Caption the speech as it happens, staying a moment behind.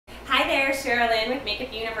Sherilyn with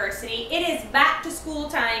Makeup University. It is back to school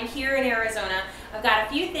time here in Arizona. I've got a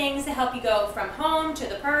few things to help you go from home to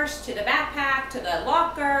the purse, to the backpack, to the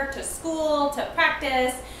locker, to school, to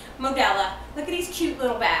practice. Modello. Look at these cute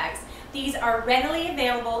little bags. These are readily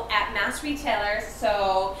available at mass retailers,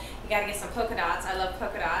 so you gotta get some polka dots. I love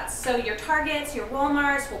polka dots. So your Targets, your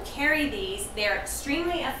Walmarts will carry these. They're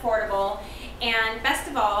extremely affordable and best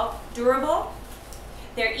of all, durable.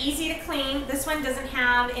 They're easy to clean. This one doesn't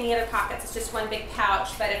have any other pockets. It's just one big pouch,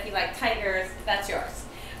 but if you like tigers, that's yours.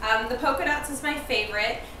 The polka dots is my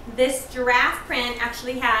favorite. This giraffe print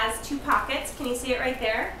actually has 2 pockets. Can you see it right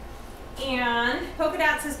there? And polka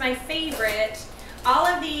dots is my favorite. All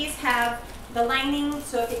of these have the lining,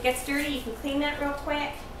 so if it gets dirty, you can clean that real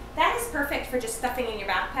quick. That is perfect for just stuffing in your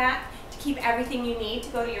backpack to keep everything you need to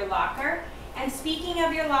go to your locker. And speaking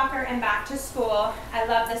of your locker and back to school, I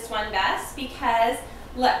love this one best because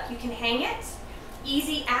look, you can hang it.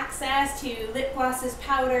 Easy access to lip glosses,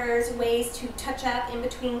 powders, ways to touch up in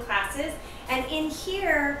between classes. And in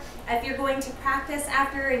here, if you're going to practice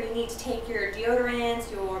after and you need to take your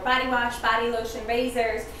deodorants, your body wash, body lotion,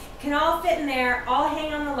 razors, can all fit in there, all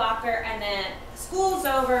hang on the locker, and then school's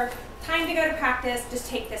over, time to go to practice, just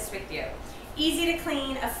take this with you. Easy to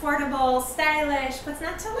clean, affordable, stylish, what's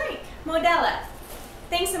not to like? Modello.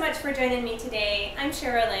 Thanks so much for joining me today. I'm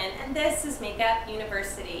Sherilyn, and this is Makeup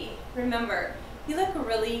University. Remember, you look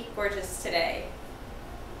really gorgeous today.